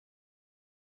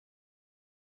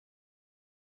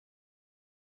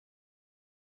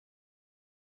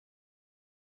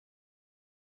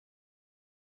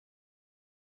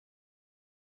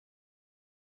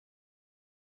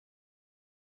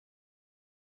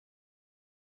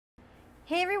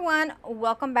Hey everyone,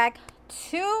 welcome back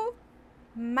to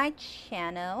my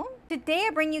channel. Today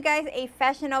I bring you guys a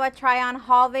FashionNova try on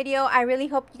haul video. I really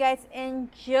hope you guys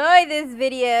enjoy this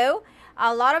video.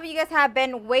 A lot of you guys have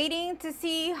been waiting to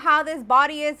see how this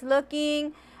body is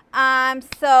looking.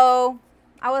 So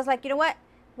I was like, you know what?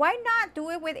 Why not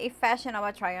do it with a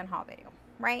FashionNova try on haul video,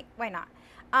 right? Why not?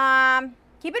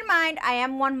 Keep in mind, I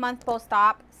am 1 month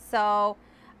post-op, so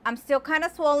I'm still kind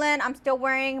of swollen. I'm still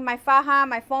wearing my faja,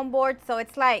 my foam board. So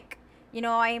it's like, you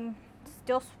know, I'm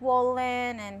still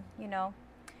swollen and, you know.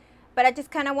 But I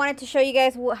just kind of wanted to show you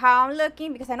guys how I'm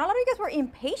looking because I know a lot of you guys were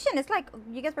impatient. It's like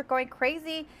you guys were going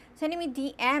crazy, sending me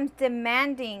DMs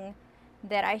demanding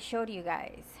that I showed you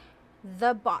guys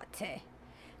the body.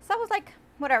 So I was like,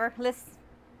 whatever, let's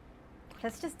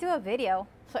just do a video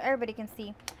so everybody can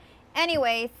see.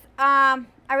 Anyways, I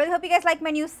really hope you guys like my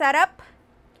new setup.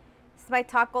 My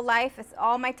taco life. It's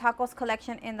all my tacos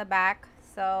collection in the back.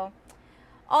 So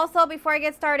also, before I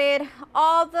get started,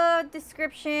 all the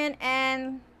description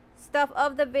and stuff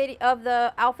of the video of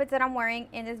the outfits that I'm wearing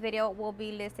in this video will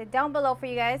be listed down below for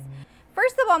you guys.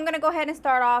 First of all, I'm gonna go ahead and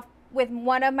start off with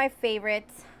one of my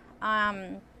favorites.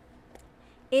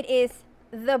 It is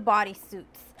the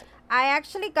bodysuits. I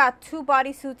actually got 2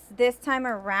 bodysuits this time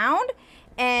around,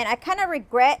 and I kind of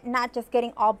regret not just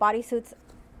getting all bodysuits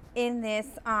in this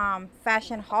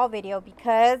fashion haul video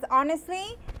because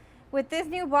honestly, with this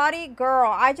new body,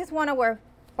 girl, I just want to wear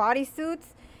bodysuits,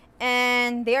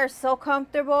 and they are so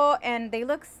comfortable and they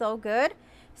look so good.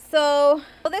 So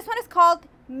this one is called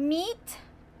Meet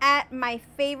at My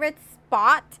Favorite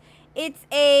Spot. It's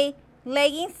a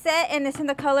legging set and it's in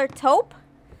the color taupe,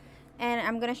 and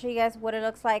I'm gonna show you guys what it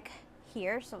looks like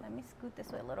here. So let me scoot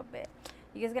this way a little bit.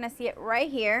 You guys are gonna see it right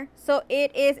here. So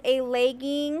it is a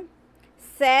legging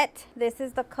set. This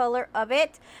is the color of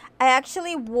it. I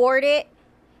actually wore it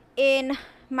in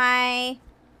my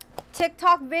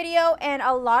TikTok video, and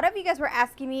a lot of you guys were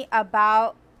asking me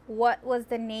about what was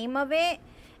the name of it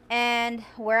and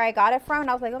where I got it from, and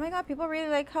I was like, oh my god, people really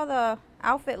like how the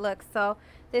outfit looks. So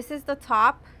this is the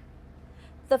top.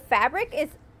 The fabric is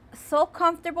so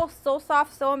comfortable, so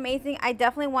soft, so amazing. I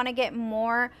definitely want to get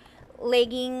more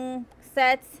legging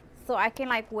sets so I can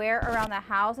like wear around the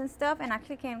house and stuff, and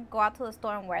actually can go out to the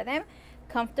store and wear them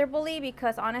comfortably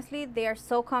because honestly they are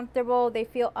so comfortable. They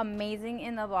feel amazing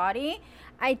in the body.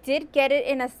 I did get it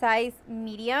in a size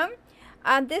medium.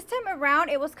 This time around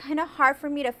it was kind of hard for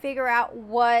me to figure out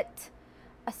what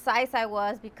a size I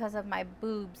was because of my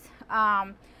boobs.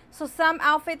 So some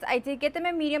outfits I did get them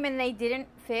in medium and they didn't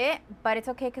fit, but it's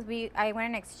okay because I went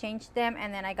and exchanged them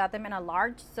and then I got them in a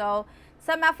large. So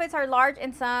some outfits are large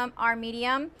and some are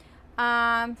medium.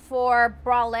 For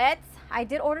bralettes, I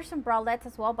did order some bralettes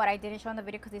as well, but I didn't show in the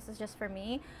video because this is just for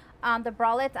me. The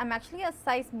bralettes, I'm actually a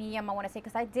size medium, I want to say,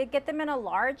 because I did get them in a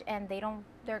large and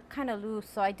they're kind of loose,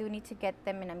 so I do need to get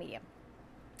them in a medium.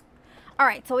 All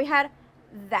right, so we had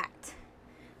that.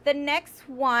 The next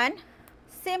one,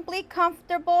 Simply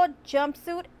Comfortable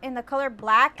jumpsuit in the color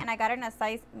black, and I got it in a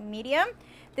size medium.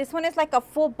 This one is like a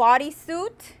full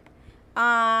bodysuit.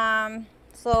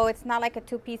 So it's not like a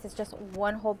 2-piece, it's just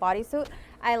one whole bodysuit.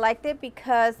 I liked it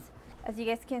because, as you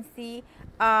guys can see,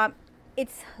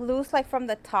 it's loose like from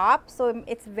the top, so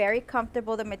it's very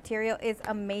comfortable. The material is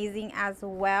amazing as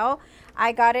well.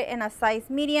 I got it in a size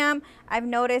medium. I've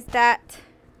noticed that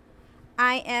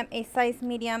I am a size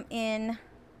medium in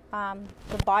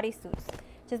the bodysuits,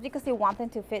 just because you want them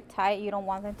to fit tight. You don't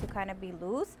want them to kind of be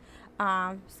loose.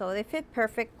 So they fit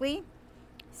perfectly.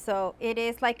 So it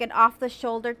is like an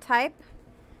off-the-shoulder type,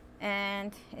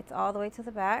 and it's all the way to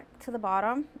the back, to the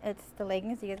bottom. It's the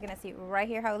leggings. You guys are gonna see right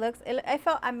here how it looks. It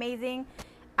felt amazing.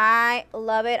 I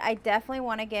love it. I definitely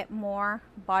want to get more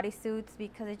bodysuits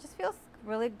because it just feels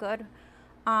really good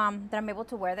that I'm able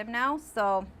to wear them now.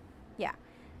 So yeah,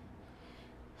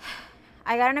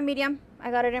 I got it in a medium. I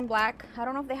got it in black. I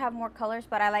don't know if they have more colors,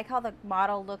 but I like how the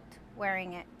model looked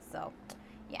wearing it. So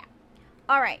yeah.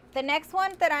 All right, the next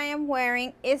one that I am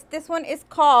wearing is, this one is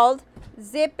called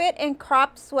Zip It and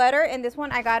Crop Sweater, and this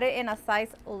one I got it in a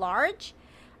size large.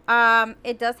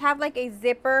 It does have like a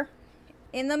zipper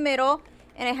in the middle,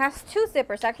 and it has 2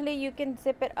 zippers. Actually, you can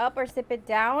zip it up or zip it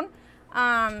down.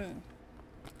 You're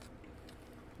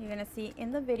gonna see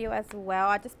in the video as well.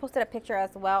 I just posted a picture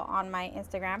as well on my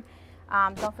Instagram.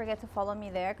 Don't forget to follow me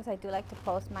there because I do like to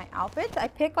post my outfits. I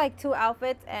pick like 2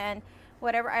 outfits, and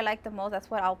whatever I like the most, that's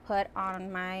what I'll put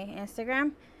on my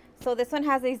Instagram. So this one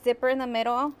has a zipper in the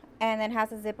middle and then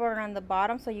has a zipper on the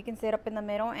bottom, so you can sit up in the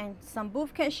middle and some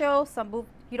boob can show, some boob,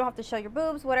 you don't have to show your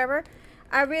boobs, whatever.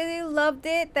 I really loved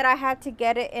it that I had to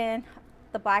get it in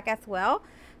the black as well.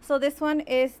 So this one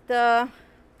is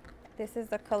This is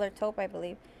the color Taupe, I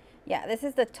believe. Yeah, this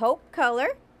is the Taupe color.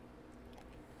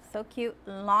 So cute.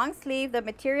 Long sleeve. The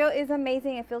material is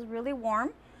amazing. It feels really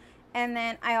warm. And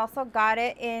then I also got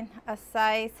it in a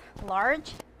size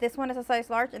large. This one is a size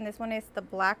large, and this one is the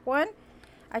black one.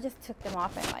 I just took them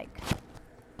off and like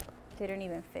didn't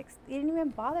even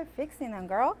bother fixing them,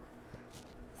 girl.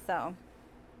 So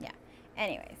yeah,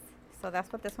 anyways, so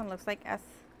that's what this one looks like. As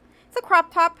it's a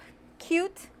crop top,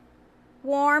 cute,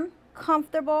 warm,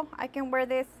 comfortable. I can wear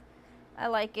this. I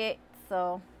like it.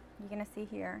 So you're gonna see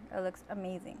here, it looks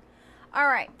amazing. All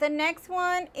right, the next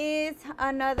one is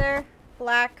another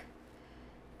black.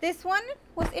 This one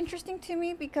was interesting to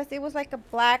me because it was like a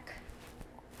black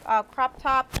crop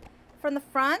top from the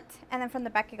front, and then from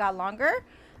the back it got longer.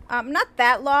 Not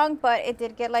that long, but it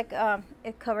did get like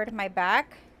it covered my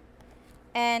back.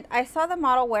 And I saw the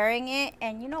model wearing it,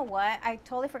 and you know what, I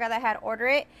totally forgot that I had ordered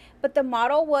it, but the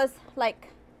model was like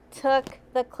took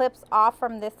the clips off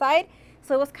from this side,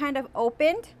 so it was kind of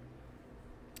opened.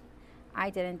 I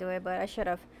didn't do it, but I should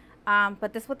have.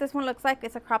 But this is what this one looks like.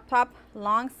 It's a crop top,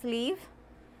 long sleeve.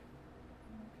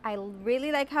 I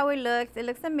really like how it looks. It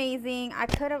looks amazing. I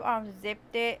could have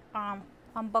zipped it,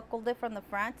 unbuckled it from the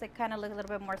front to kind of look a little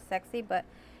bit more sexy, but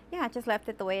yeah, I just left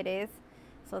it the way it is.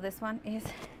 So this one is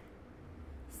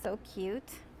so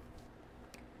cute.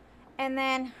 And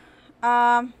then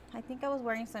I think I was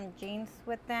wearing some jeans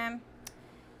with them.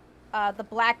 The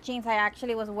black jeans I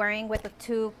actually was wearing with the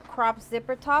two crop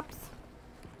zipper tops.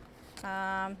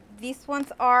 These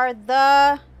ones are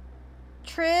the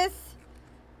Tris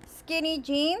skinny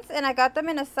jeans, and I got them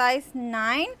in a size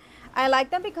 9. I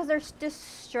like them because they're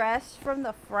distressed from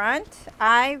the front.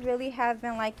 I really have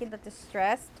been liking the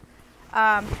distressed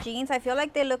jeans. I feel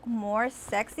like they look more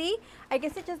sexy. I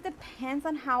guess it just depends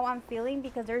on how I'm feeling,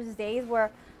 because there's days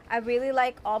where I really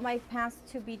like all my pants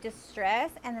to be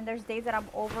distressed, and then there's days that I'm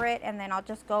over it, and then I'll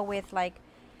just go with like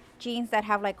jeans that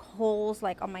have like holes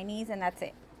like on my knees, and that's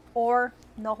it, or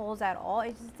no holes at all.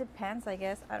 It just depends, I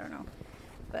guess. I don't know,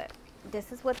 but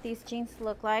this is what these jeans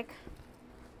look like.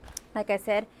 Like I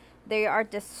said, they are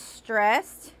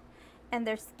distressed and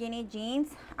they're skinny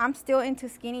jeans. I'm still into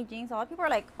skinny jeans. A lot of people are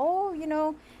like, oh, you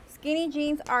know, skinny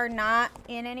jeans are not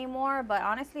in anymore, but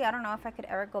honestly, I don't know if I could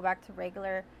ever go back to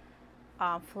regular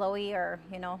flowy or,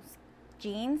 you know,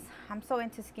 jeans. I'm so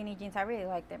into skinny jeans. I really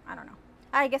like them. I don't know,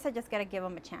 I guess I just gotta give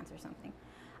them a chance or something.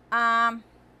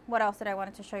 What else did I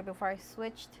wanted to show you before I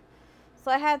switched? So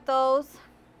I had those.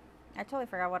 I totally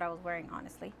forgot what I was wearing,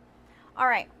 honestly. All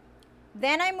right,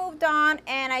 then I moved on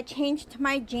and I changed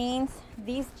my jeans.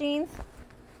 These jeans,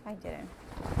 I didn't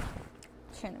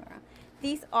turn them around.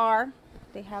 These are,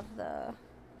 they have the,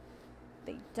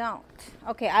 they don't.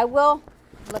 Okay, I will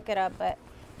look it up, but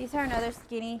these are another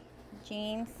skinny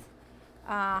jeans,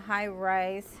 high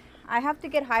rise. I have to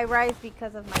get high rise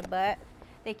because of my butt.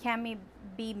 They can't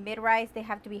be mid rise. They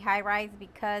have to be high rise,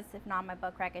 because if not, my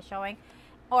butt crack is showing,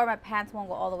 or my pants won't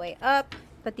go all the way up.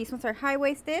 But these ones are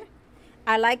high-waisted.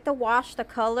 I like the wash, the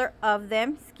color of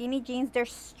them. Skinny jeans, they're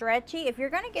stretchy. If you're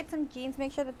gonna get some jeans,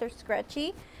 make sure that they're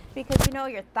stretchy, because you know,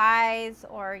 your thighs,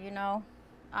 or you know,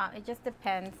 it just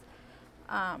depends,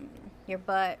 your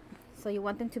butt, so you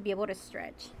want them to be able to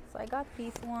stretch. So I got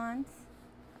these ones,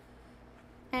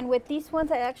 and with these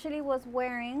ones I actually was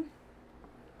wearing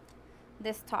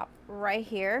this top right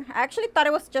here. I actually thought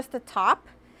it was just a top,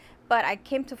 but I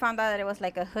came to find out that it was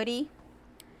like a hoodie.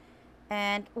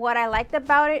 And what I liked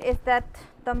about it is that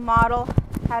the model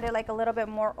had it like a little bit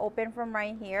more open from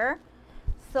right here,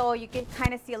 so you can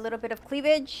kind of see a little bit of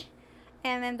cleavage,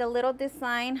 and then the little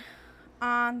design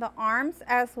on the arms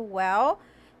as well.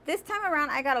 This time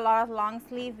around I got a lot of long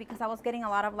sleeve because I was getting a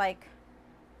lot of like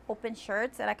open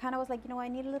shirts, and I kind of was like, you know, I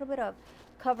need a little bit of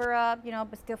cover up, you know,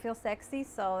 but still feel sexy,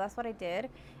 so that's what I did.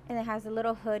 And it has a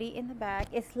little hoodie in the back.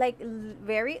 It's like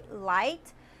very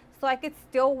light, so I could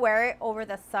still wear it over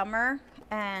the summer,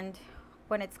 and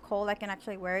when it's cold I can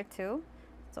actually wear it too.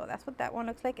 So that's what that one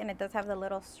looks like, and it does have the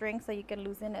little string so you can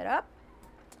loosen it up.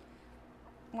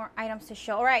 More items to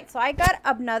show. All right, so I got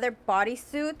another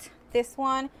bodysuit. This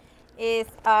one is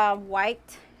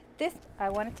white. This, I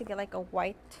wanted to get like a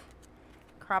white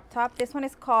crop top. This one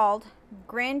is called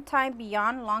Grind Time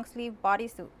Beyond Long Sleeve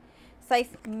Bodysuit, size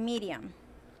medium.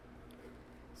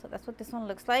 So that's what this one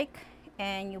looks like,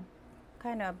 and you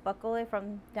kind of buckle it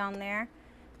from down there.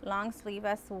 Long sleeve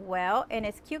as well, and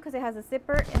it's cute because it has a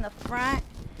zipper in the front,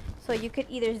 so you could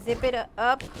either zip it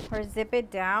up or zip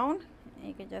it down, and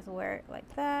you can just wear it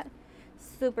like that.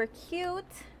 Super cute.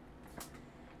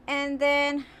 And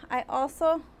then I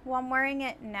also, well, I'm wearing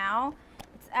it now,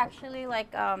 it's actually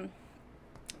like a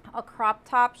a crop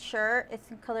top shirt. It's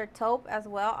in color taupe as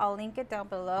well. I'll link it down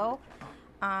below.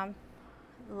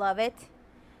 Love it.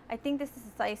 I think this is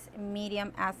a size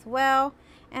medium as well.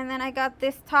 And then I got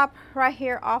this top right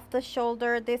here off the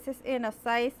shoulder. This is in a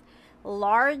size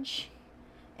large,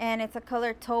 and it's a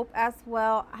color taupe as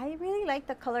well. I really like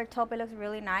the color taupe. It looks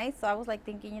really nice. So I was like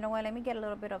thinking, you know what, let me get a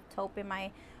little bit of taupe in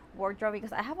my wardrobe,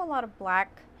 because I have a lot of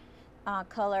black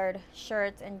colored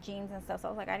shirts and jeans and stuff. So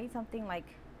I was like, I need something like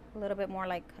a little bit more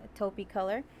like a taupey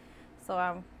color.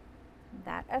 So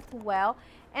that as well.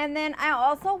 And then I am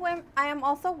also wearing, I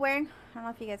don't know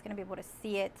if you guys are gonna be able to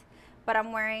see it, but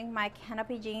I'm wearing my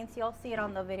Canopy jeans. You'll see it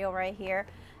on the video right here.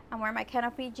 I'm wearing my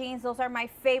Canopy jeans. Those are my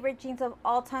favorite jeans of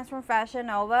all times from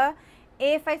FashionNova.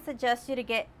 If I suggest you to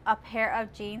get a pair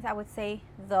of jeans, I would say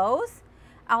those.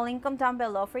 I'll link them down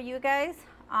below for you guys.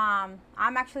 I'm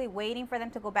actually waiting for them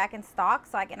to go back in stock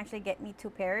so I can actually get me 2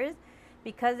 pairs,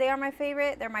 because they are my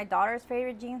favorite. They're my daughter's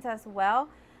favorite jeans as well.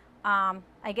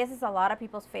 I guess it's a lot of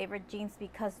people's favorite jeans,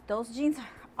 because those jeans are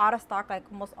out of stock like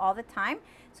almost all the time.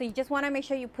 So you just want to make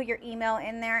sure you put your email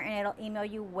in there, and it'll email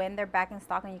you when they're back in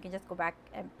stock, and you can just go back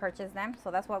and purchase them.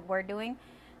 So that's what we're doing.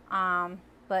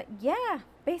 But yeah,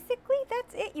 basically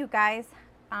that's it, you guys.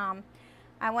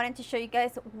 I wanted to show you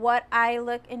guys what I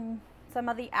look in some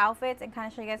of the outfits, and kind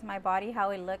of show you guys my body, how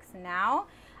it looks now.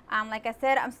 Like I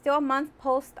said, I'm still a month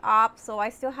post-op, so I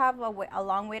still have a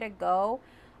long way to go.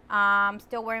 I'm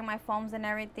still wearing my foams and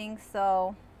everything,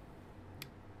 so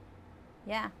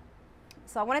yeah.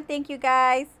 So I want to thank you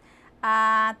guys.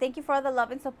 Thank you for all the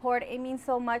love and support. It means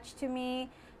so much to me.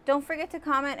 Don't forget to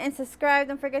comment and subscribe.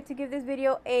 Don't forget to give this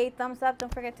video a thumbs up.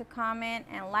 Don't forget to comment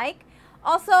and like.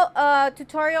 Also, a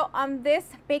tutorial on this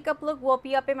makeup look will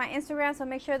be up in my Instagram, so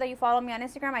make sure that you follow me on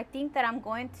Instagram. I think that I'm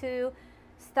going to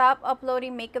stop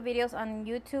uploading makeup videos on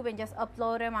YouTube and just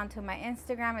upload them onto my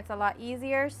Instagram. It's a lot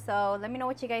easier. So let me know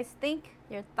what you guys think,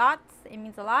 your thoughts. It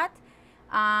means a lot.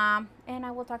 And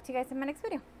I will talk to you guys in my next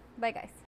video. Bye, guys.